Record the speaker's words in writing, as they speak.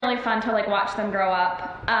really fun to like watch them grow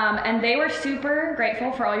up. And they were super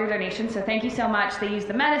grateful for all your donations. So thank you so much. They used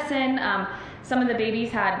the medicine. Some of the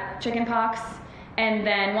babies had chicken pox. And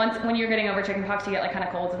then when you're getting over chicken pox, you get like kind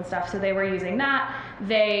of colds and stuff. So they were using that.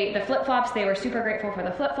 The flip-flops, they were super grateful for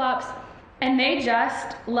the flip-flops. And they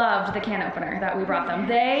just loved the can opener that we brought them.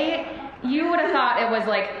 You would have thought it was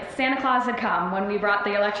like Santa Claus had come when we brought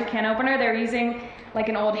the electric can opener. They were using like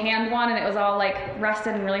an old hand one, and it was all like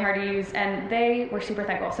rusted and really hard to use, and they were super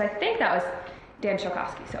thankful. So I think that was Dan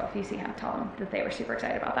Chilkowski. So if you see him, tell him that they were super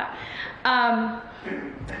excited about that.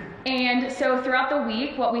 And so throughout the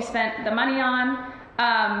week, what we spent the money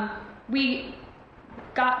on, we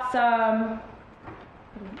got some,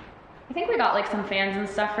 I think we got like some fans and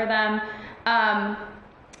stuff for them.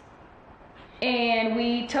 And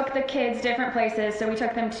we took the kids different places. So we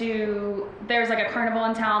took them to, there's like a carnival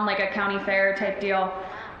in town, like a county fair type deal.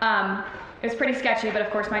 It was pretty sketchy, but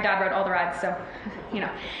of course my dad rode all the rides, so, you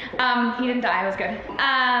know. He didn't die, it was good.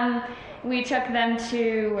 We took them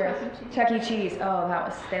to Chuck E. Cheese.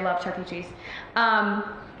 Oh, they love Chuck E. Cheese.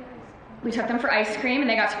 We took them for ice cream, and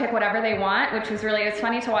they got to pick whatever they want, which was really, it's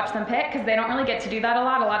funny to watch them pick, because they don't really get to do that a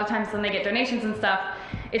lot. A lot of times when they get donations and stuff,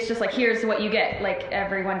 it's just like, here's what you get. Like,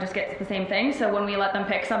 everyone just gets the same thing. So when we let them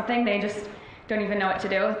pick something, they just don't even know what to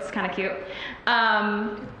do. It's kind of cute.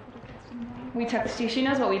 She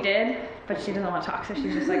knows what we did, but she doesn't want to talk, so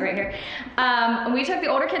she's just like right here. We took the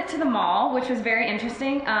older kids to the mall, which was very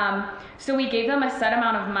interesting. So we gave them a set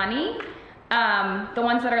amount of money, the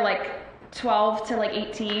ones that are like 12 to like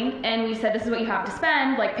 18, and we said, this is what you have to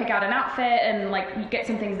spend, like pick out an outfit and like get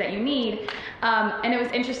some things that you need. And it was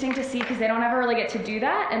interesting to see, because they don't ever really get to do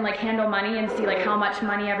that and like handle money and see like how much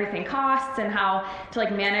money everything costs and how to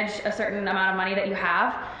like manage a certain amount of money that you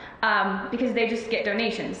have, because they just get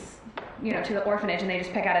donations, you know, to the orphanage, and they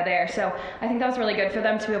just pick out of there. So I think that was really good for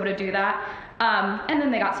them to be able to do that. And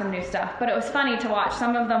then they got some new stuff, but it was funny to watch.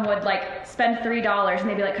 Some of them would like spend $3 and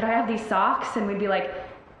they'd be like, could I have these socks? And we'd be like,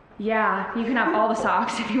 yeah, you can have all the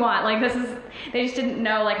socks if you want. Like, they just didn't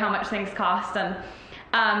know like how much things cost. And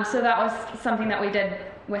so that was something that we did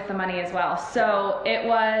with the money as well. So it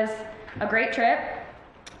was a great trip.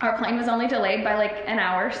 Our plane was only delayed by like an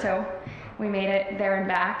hour, so we made it there and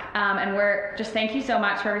back. And we're just, thank you so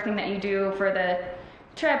much for everything that you do for the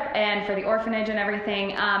trip and for the orphanage and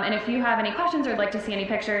everything. And if you have any questions or would like to see any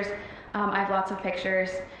pictures, I have lots of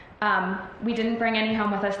pictures. We didn't bring any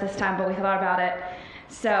home with us this time, but we thought about it.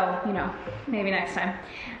 So, you know, maybe next time.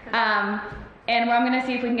 And I'm gonna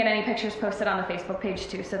see if we can get any pictures posted on the Facebook page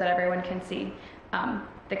too, so that everyone can see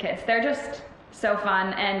the kids. They're just so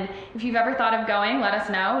fun. And if you've ever thought of going, let us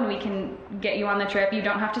know and we can get you on the trip. You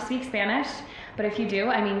don't have to speak Spanish, but if you do,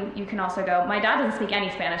 I mean, you can also go. My dad doesn't speak any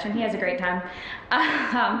Spanish and he has a great time.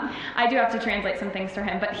 I do have to translate some things for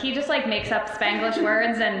him, but he just like makes up Spanglish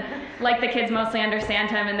words, and like the kids mostly understand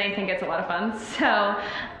him and they think it's a lot of fun. So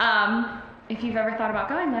if you've ever thought about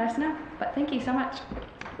going, let us know. But thank you so much.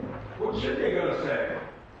 What's Cindy gonna say?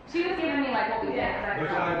 She was giving me like what we did.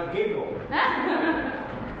 Besides giggle.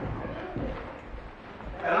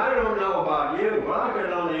 And I don't know about you, but I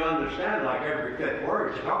can only understand like every fifth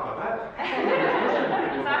word you talk about.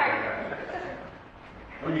 Sorry.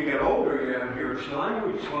 When you get older, your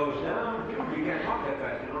language slows down. You can't talk that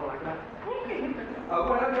fast, you know, like that.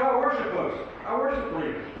 Well, that's our worship host. Our worship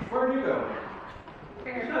leader. Where are you going?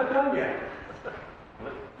 It's not done yet.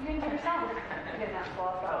 You didn't do yourself.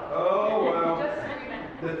 Oh, well,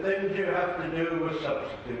 the things you have to do with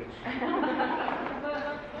substitutes.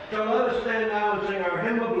 So let us stand now and sing our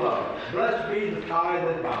hymn of love. Blessed be the tie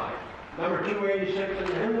that binds. Number 286 in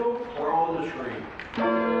the hymnal or on the screen.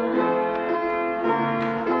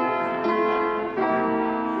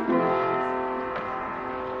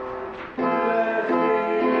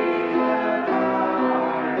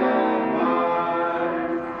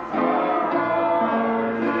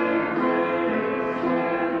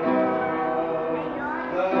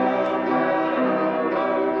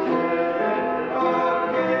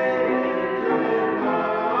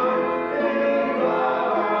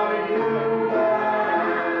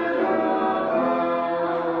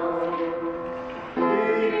 We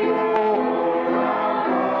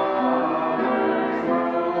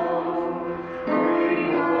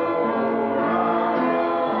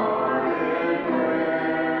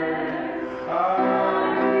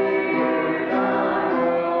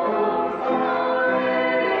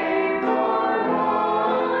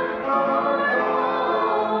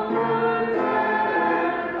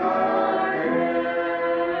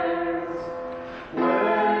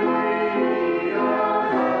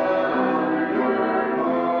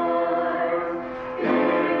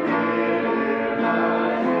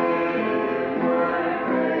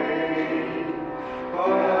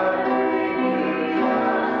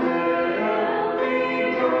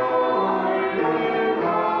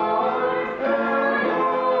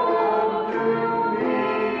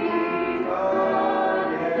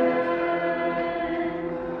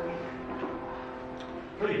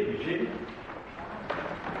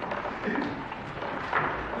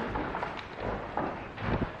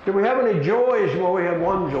Do we have any joys? Well, we have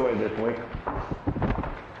one joy this week.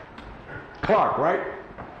 Clark, right?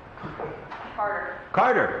 Carter.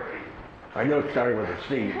 Carter. I know it's starting with a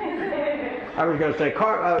C. I was going to say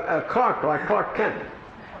Clark, like Clark Kent.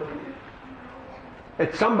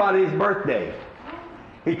 It's somebody's birthday.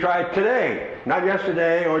 He tried today, not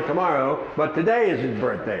yesterday or tomorrow, but today is his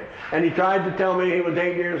birthday. And he tried to tell me he was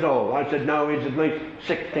 8 years old. I said, no, he's at least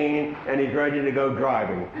 16 and he's ready to go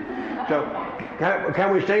driving. So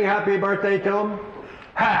can we sing happy birthday to him?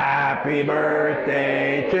 Happy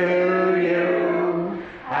birthday to you.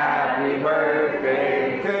 Happy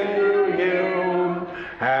birthday to you.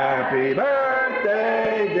 Happy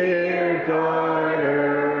birthday, dear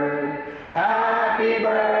Carter. Happy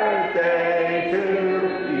birthday to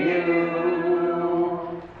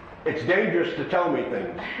you. It's dangerous to tell me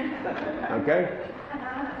things. Okay?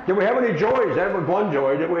 Did we have any joys? That was one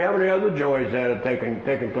joy. Did we have any other joys that have taken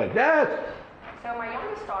place? Yes. So my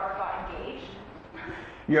youngest daughter got engaged.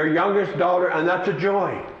 Your youngest daughter, and that's a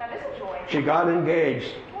joy. That is a joy. She got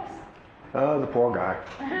engaged. Yes. Oh, the poor guy.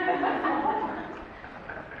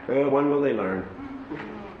 When will they learn?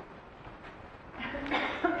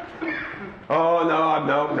 Oh,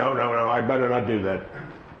 no, I better not do that.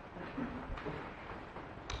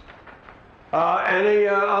 Any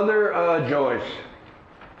other joys?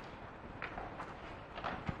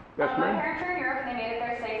 Yes, My ma'am? parents are in Europe and they made it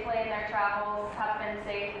there safely and their travels have been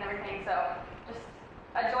safe and everything, so just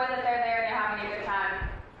a joy that they're there and they're having a good time,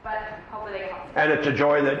 but hopefully they get home. And it's a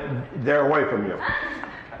joy that they're away from you.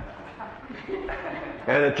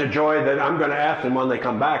 And it's a joy that I'm going to ask them when they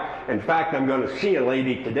come back. In fact, I'm going to see a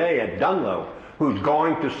lady today at Dunlow who's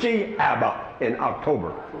going to see ABBA in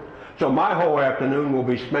October. So my whole afternoon will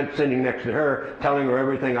be spent sitting next to her, telling her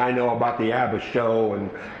everything I know about the ABBA show and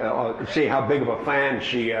see how big of a fan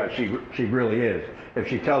she really is. If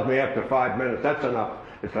she tells me after 5 minutes, that's enough.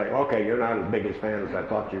 It's like, okay, you're not as big a fan as I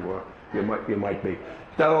thought you were. You might be.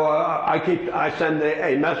 So I send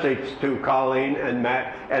a message to Colleen and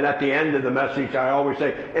Matt, and at the end of the message, I always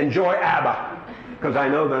say, enjoy ABBA, because I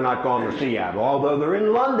know they're not going to see ABBA, although they're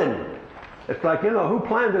in London. It's like, who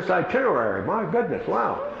planned this itinerary? My goodness,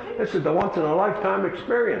 wow. This is the once-in-a-lifetime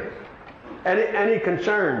experience. Any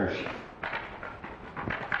concerns?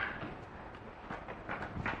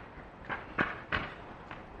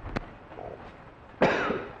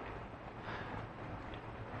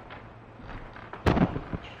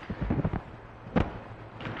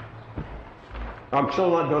 I'm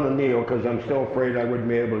still not going to kneel because I'm still afraid I wouldn't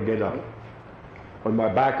be able to get up. When my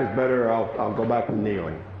back is better, I'll go back to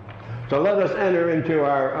kneeling. So let us enter into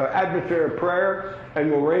our atmosphere of prayer,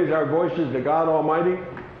 and we'll raise our voices to God Almighty,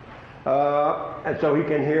 and so He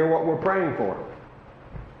can hear what we're praying for.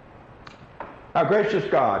 Our gracious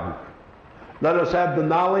God, let us have the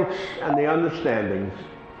knowledge and the understandings,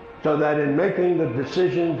 so that in making the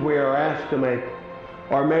decisions we are asked to make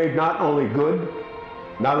are made not only good,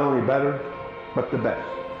 not only better, but the best.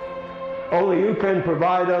 Only you can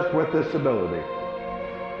provide us with this ability.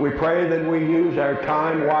 We pray that we use our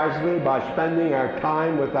time wisely by spending our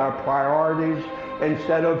time with our priorities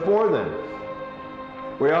instead of for them.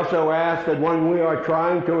 We also ask that when we are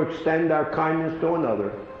trying to extend our kindness to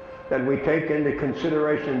another, that we take into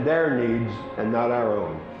consideration their needs and not our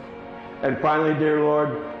own. And finally, dear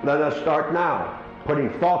Lord, let us start now, putting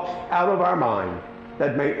thoughts out of our mind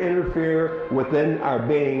that may interfere within our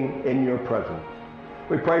being in your presence.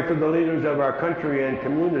 We pray for the leaders of our country and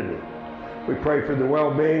community. We pray for the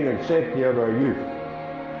well-being and safety of our youth.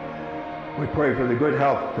 We pray for the good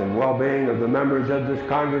health and well-being of the members of this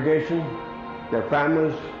congregation, their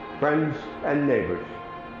families, friends, and neighbors.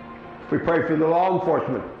 We pray for the law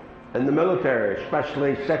enforcement and the military,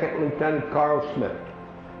 especially Second Lieutenant Carl Smith.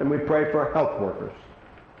 And we pray for health workers.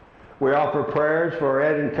 We offer prayers for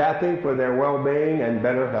Ed and Kathy for their well-being and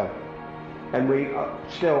better health. And we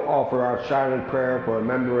still offer our silent prayer for a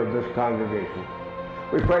member of this congregation.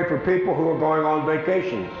 We pray for people who are going on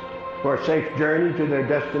vacations, for a safe journey to their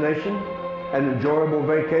destination, an enjoyable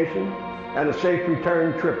vacation, and a safe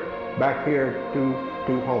return trip back here to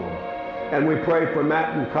home. And we pray for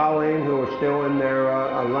Matt and Colleen, who are still in their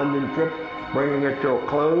London trip, bringing it to a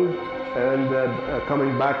close and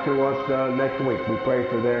coming back to us next week. We pray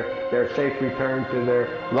for their safe return to their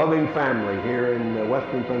loving family here in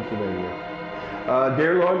western Pennsylvania.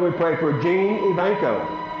 Dear Lord, we pray for Jean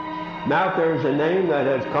Ivanko. Now if there's a name that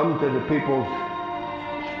has come to the people's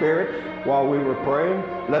spirits while we were praying,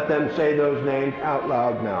 let them say those names out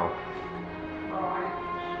loud now.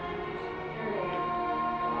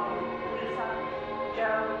 Lisa,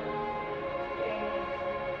 Joe,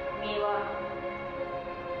 Jamie, Mila.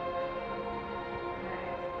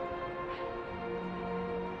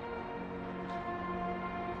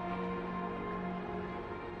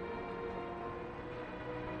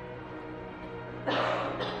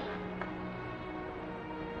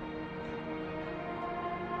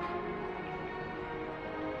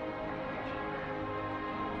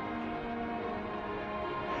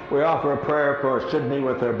 We offer a prayer for Sydney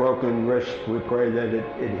with her broken wrist. We pray that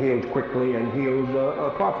it heals quickly and heals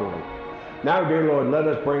properly. Now, dear Lord, let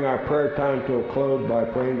us bring our prayer time to a close by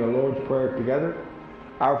praying the Lord's Prayer together.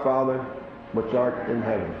 Our Father, which art in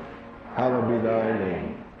heaven, hallowed be thy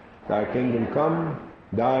name. Thy kingdom come,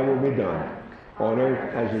 thy will be done, on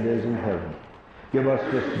earth as it is in heaven. Give us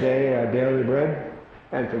this day our daily bread,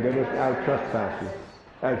 and forgive us our trespasses,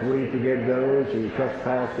 as we forgive those who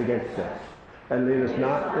trespass against us. And lead us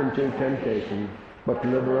not into temptation, but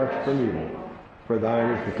deliver us from evil. For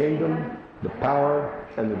thine is the kingdom, the power,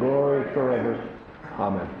 and the glory forever.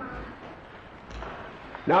 Amen.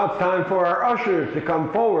 Now it's time for our ushers to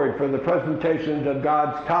come forward for the presentations of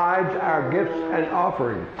God's tithes, our gifts, and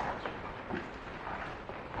offerings.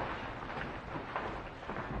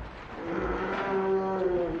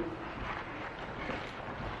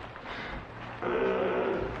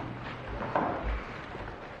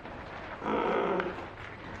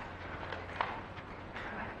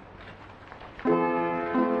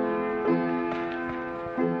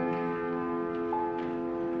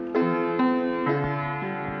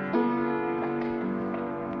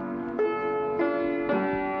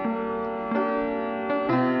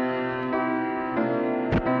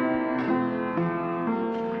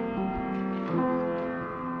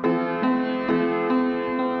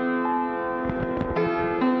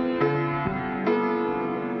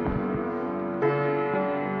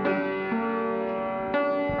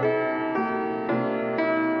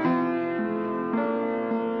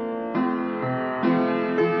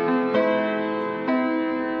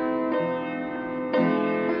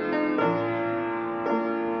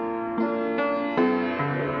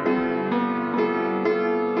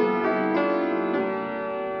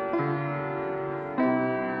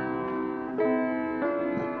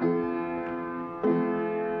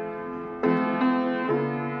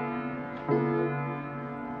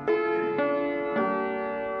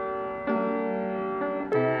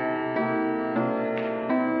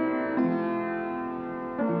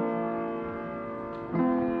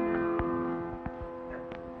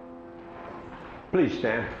 Please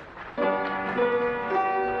stand.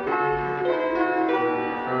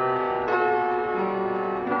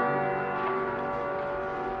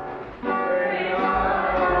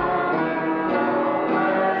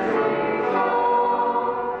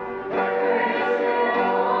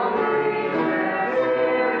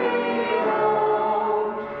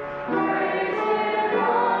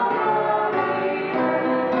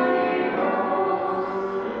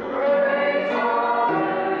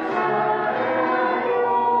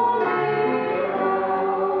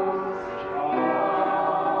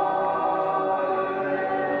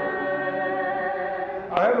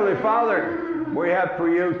 Father, we have for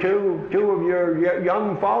you two of your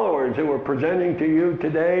young followers who are presenting to you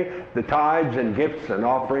today the tithes and gifts and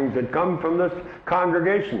offerings that come from this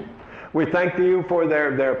congregation. We thank you for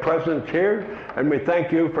their presence here, and we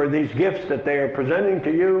thank you for these gifts that they are presenting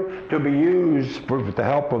to you to be used with the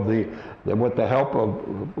help of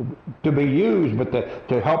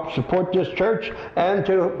to help support this church and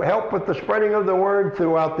to help with the spreading of the word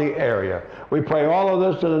throughout the area. We pray all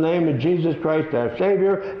of this in the name of Jesus Christ, our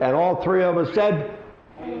Savior, and all three of us said,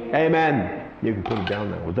 Amen. You can put it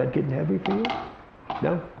down now. Was that getting heavy for you?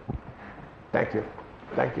 No? Thank you.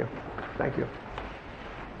 Thank you. Thank you.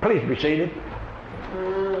 Please be seated.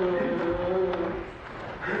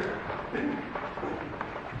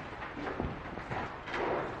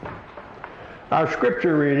 Our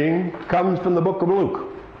scripture reading comes from the book of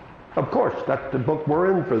Luke. Of course, that's the book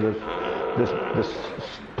we're in for this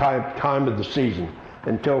time of the season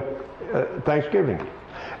until Thanksgiving.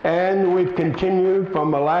 And we've continued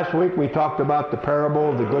from last week. We talked about the parable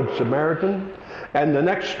of the Good Samaritan. And the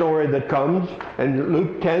next story that comes in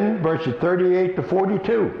Luke 10, verses 38 to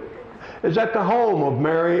 42, is at the home of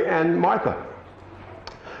Mary and Martha.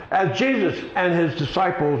 As Jesus and his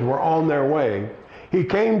disciples were on their way, he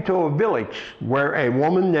came to a village where a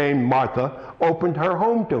woman named Martha opened her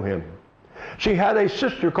home to him. She had a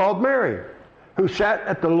sister called Mary, who sat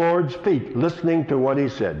at the Lord's feet listening to what he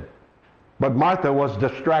said. But Martha was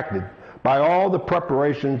distracted by all the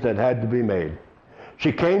preparations that had to be made.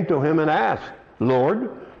 She came to him and asked,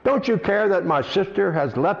 Lord, don't you care that my sister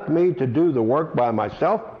has left me to do the work by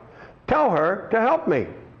myself? Tell her to help me.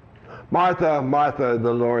 Martha, Martha,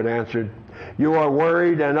 the Lord answered, you are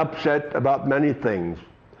worried and upset about many things,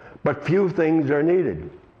 but few things are needed,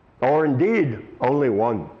 or indeed only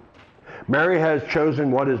one. Mary has chosen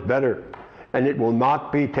what is better, and it will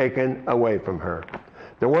not be taken away from her.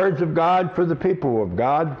 The words of God for the people of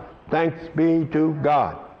God. Thanks be to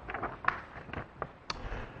God.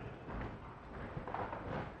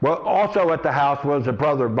 Well, also at the house was a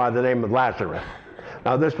brother by the name of Lazarus.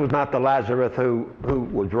 Now, this was not the Lazarus who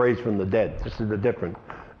was raised from the dead. This is a different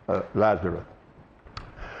Lazarus.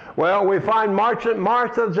 Well, we find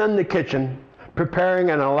Martha's in the kitchen preparing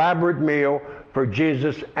an elaborate meal for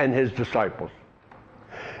Jesus and his disciples.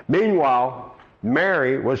 Meanwhile,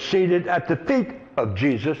 Mary was seated at the feet of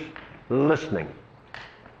Jesus, listening.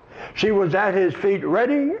 She was at his feet,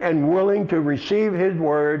 ready and willing to receive his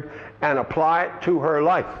word and apply it to her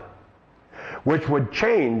life, which would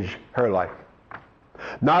change her life.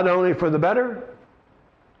 Not only for the better,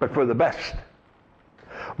 but for the best.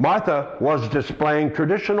 Martha was displaying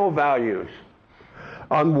traditional values,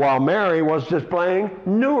 while Mary was displaying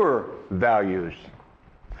newer values.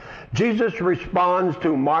 Jesus responds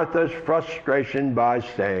to Martha's frustration by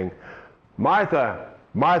saying, "Martha,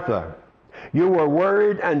 Martha, you were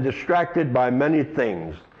worried and distracted by many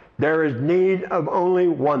things. There is need of only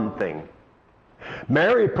one thing."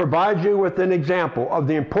 Mary provides you with an example of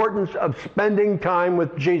the importance of spending time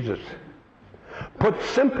with Jesus. Put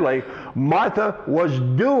simply, Martha was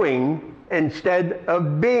doing instead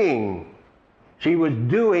of being. She was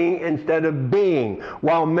doing instead of being,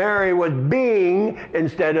 while Mary was being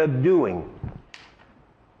instead of doing.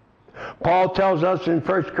 Paul tells us in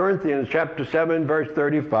 1 Corinthians chapter 7, verse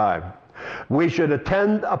 35, we should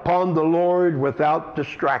attend upon the Lord without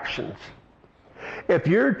distractions. If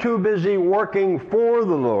you're too busy working for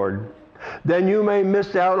the Lord, then you may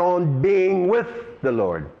miss out on being with the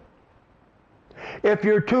Lord. If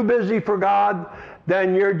you're too busy for God,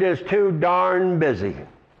 then you're just too darn busy.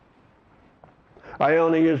 I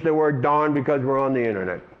only use the word darn because we're on the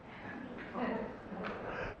internet.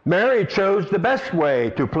 Mary chose the best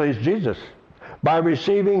way to please Jesus by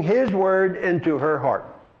receiving his word into her heart.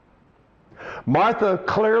 Martha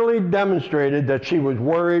clearly demonstrated that she was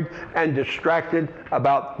worried and distracted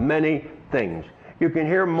about many things. You can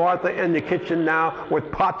hear Martha in the kitchen now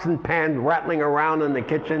with pots and pans rattling around in the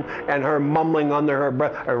kitchen and her mumbling under her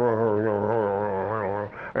breath.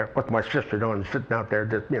 What's my sister doing? Sitting out there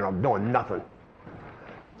just, doing nothing.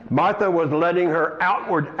 Martha was letting her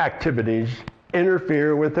outward activities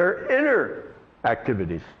interfere with her inner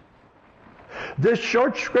activities. This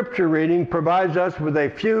short scripture reading provides us with a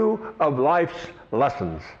few of life's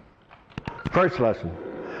lessons. First lesson,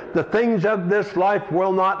 the things of this life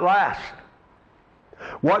will not last.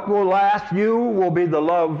 What will last you will be the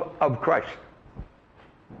love of Christ.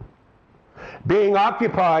 Being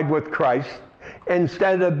occupied with Christ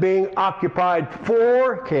instead of being occupied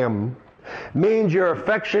for him means your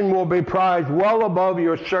affection will be prized well above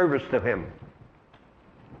your service to him.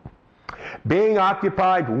 Being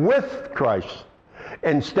occupied with Christ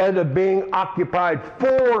instead of being occupied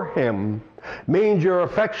for him means your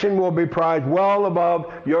affection will be prized well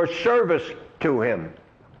above your service to him.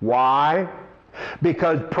 Why?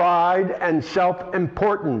 Because pride and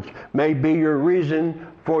self-importance may be your reason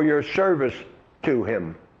for your service to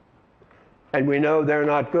him. And we know they're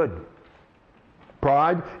not good.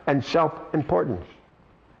 Pride and self-importance.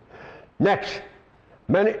 Next,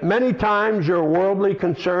 many times your worldly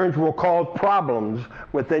concerns will cause problems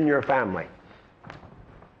within your family.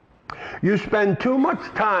 You spend too much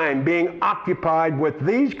time being occupied with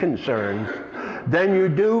these concerns than you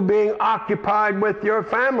do being occupied with your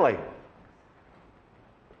family.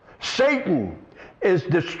 Satan is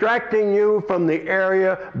distracting you from the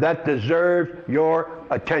area that deserves your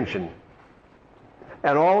attention.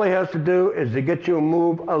 And all he has to do is to get you to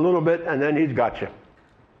move a little bit, and then he's got you.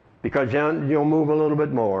 Because then you'll move a little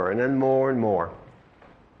bit more, and then more and more.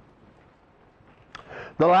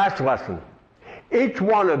 The last lesson. Each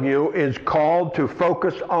one of you is called to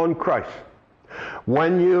focus on Christ.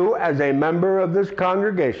 When you, as a member of this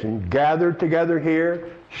congregation, gather together here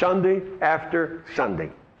Sunday after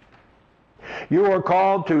Sunday, you are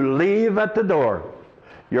called to leave at the door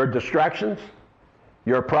your distractions,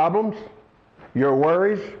 your problems, your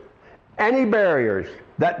worries, any barriers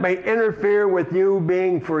that may interfere with you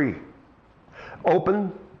being free,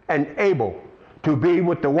 open, and able to be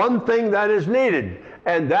with the one thing that is needed,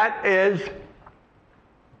 and that is,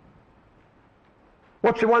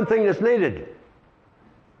 what's the one thing that's needed?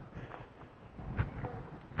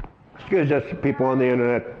 Excuse us, people on the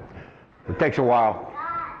internet. It takes a while.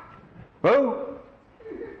 Who?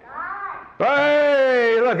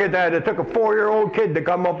 Hey, look at that. It took a 4-year-old kid to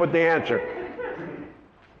come up with the answer.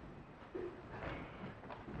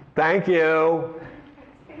 Thank you.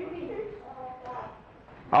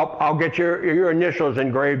 I'll get your initials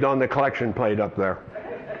engraved on the collection plate up there.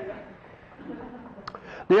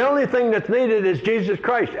 The only thing that's needed is Jesus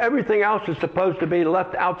Christ. Everything else is supposed to be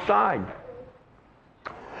left outside.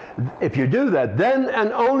 If you do that, then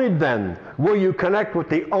and only then will you connect with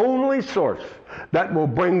the only source that will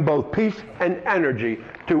bring both peace and energy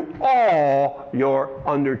to all your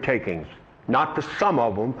undertakings. Not to some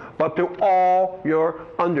of them, but to all your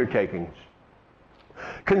undertakings.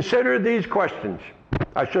 Consider these questions.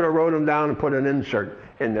 I should have wrote them down and put an insert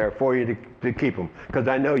in there for you to keep them, because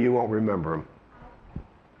I know you won't remember them.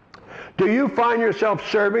 Do you find yourself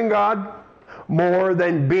serving God more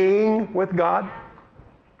than being with God?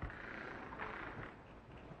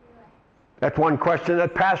 That's one question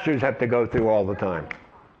that pastors have to go through all the time.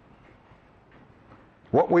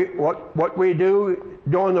 What we do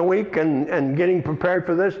during the week and getting prepared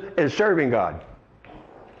for this is serving God.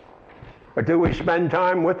 But do we spend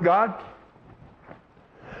time with God?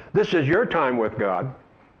 This is your time with God.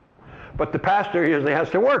 But the pastor usually has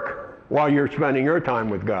to work while you're spending your time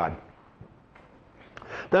with God.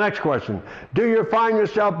 The next question. Do you find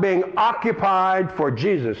yourself being occupied for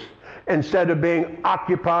Jesus instead of being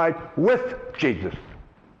occupied with Jesus?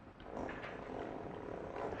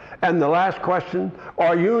 And the last question,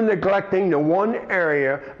 are you neglecting the one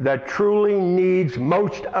area that truly needs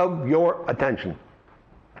most of your attention?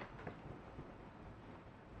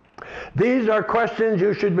 These are questions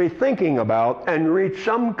you should be thinking about and reach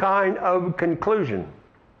some kind of conclusion.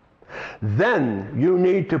 Then you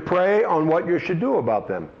need to pray on what you should do about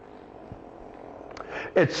them.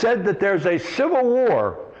 It's said that there's a civil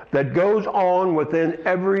war that goes on within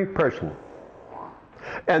every person.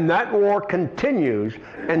 And that war continues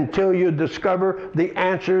until you discover the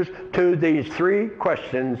answers to these three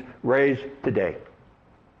questions raised today.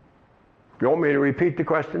 You want me to repeat the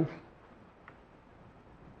questions?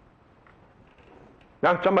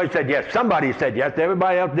 Now, somebody said yes. Somebody said yes.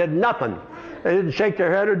 Everybody else did nothing. They didn't shake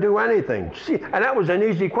their head or do anything. See, and that was an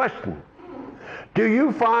easy question. Do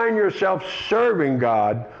you find yourself serving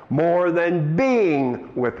God more than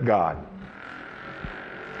being with God?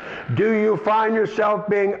 Do you find yourself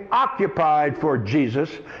being occupied for Jesus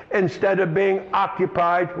instead of being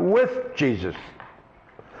occupied with Jesus?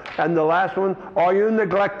 And the last one, are you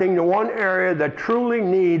neglecting the one area that truly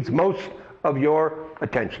needs most of your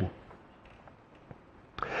attention?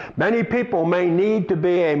 Many people may need to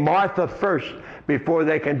be a Martha first before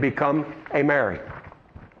they can become a Mary.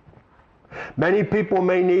 Many people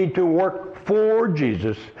may need to work for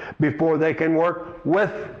Jesus before they can work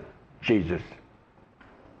with Jesus.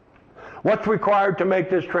 What's required to make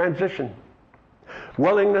this transition?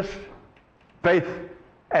 Willingness, faith,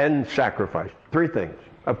 and sacrifice. Three things.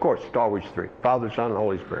 Of course, it's always three. Father, Son, and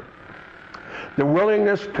Holy Spirit. The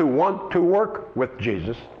willingness to want to work with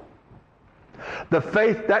Jesus. The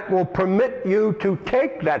faith that will permit you to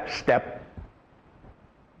take that step.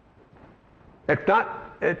 It's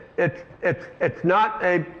not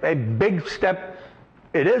a big step.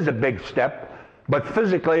 It is a big step, but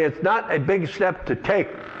physically it's not a big step to take.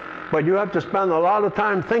 But you have to spend a lot of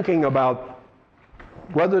time thinking about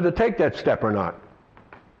whether to take that step or not.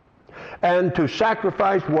 And to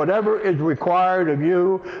sacrifice whatever is required of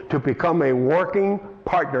you to become a working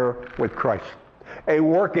partner with Christ. A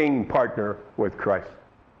working partner with Christ.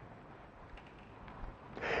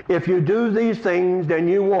 If you do these things, then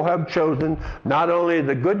you will have chosen not only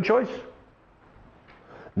the good choice,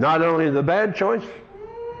 not only the bad choice,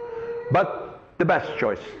 but the best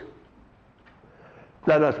choice.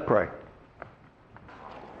 Let us pray.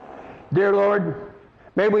 Dear Lord,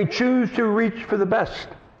 may we choose to reach for the best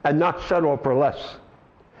and not settle for less.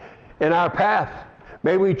 In our path,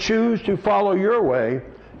 may we choose to follow your way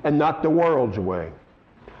and not the world's way.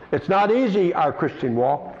 It's not easy, our Christian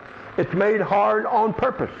walk. It's made hard on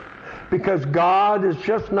purpose because God is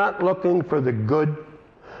just not looking for the good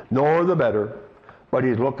nor the better, but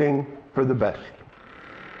He's looking for the best.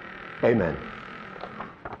 Amen.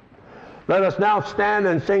 Let us now stand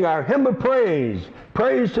and sing our hymn of praise.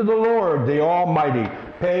 Praise to the Lord, the Almighty.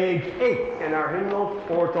 Page 8 in our hymnal,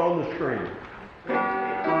 or it's on the screen.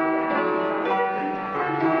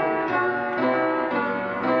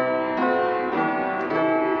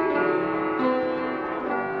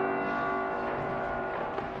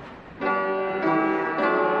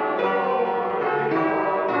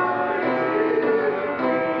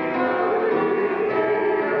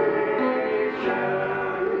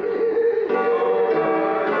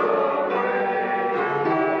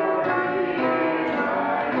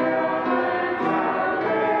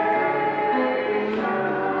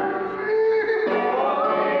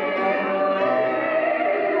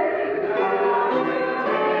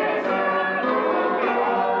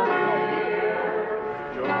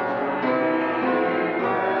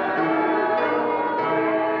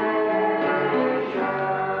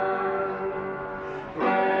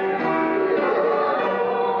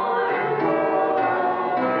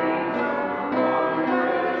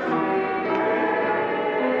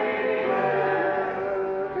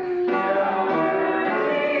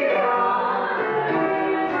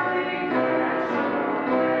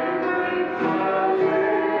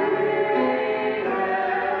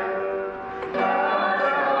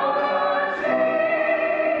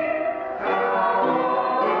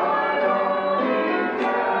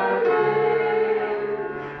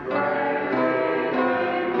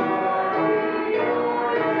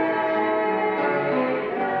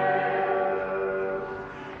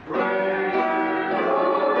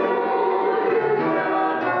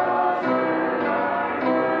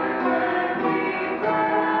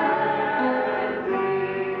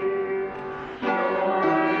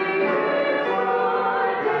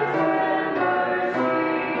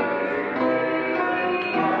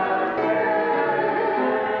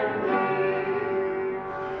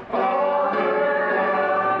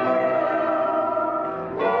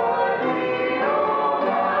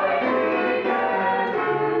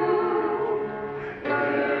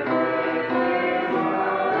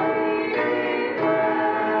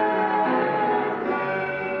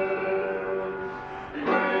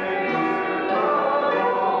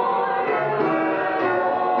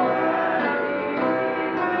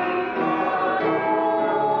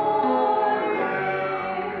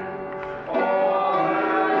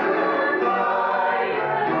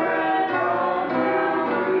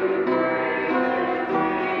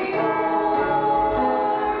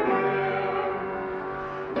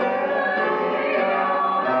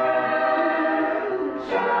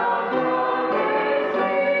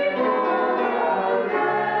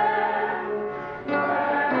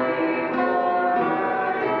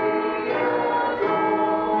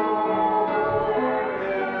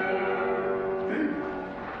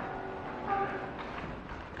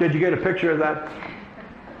 Did you get a picture of that?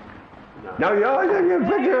 No, you didn't get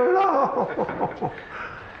a picture of it all.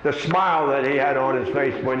 The smile that he had on his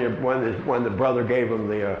face when the brother gave him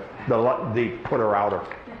the putter outer.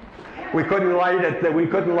 We couldn't light it. We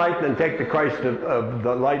couldn't light and take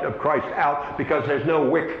the light of Christ out because there's no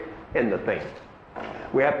wick in the thing.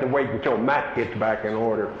 We have to wait until Matt gets back in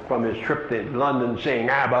order from his trip to London seeing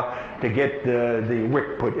ABBA to get the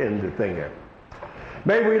wick put in the thing there.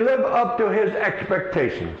 May we live up to his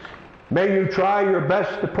expectations. May you try your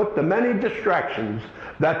best to put the many distractions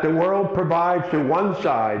that the world provides to one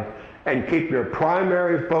side and keep your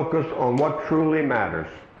primary focus on what truly matters.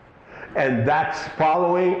 And that's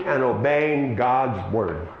following and obeying God's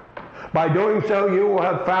word. By doing so, you will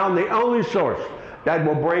have found the only source that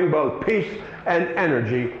will bring both peace and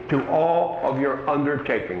energy to all of your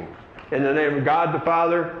undertakings. In the name of God the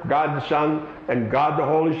Father, God the Son, and God the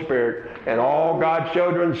Holy Spirit, and all God's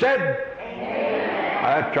children said, Amen.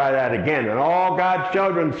 Let's try that again. And all God's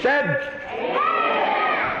children said,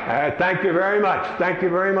 Amen. Thank you very much. Thank you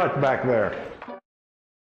very much back there.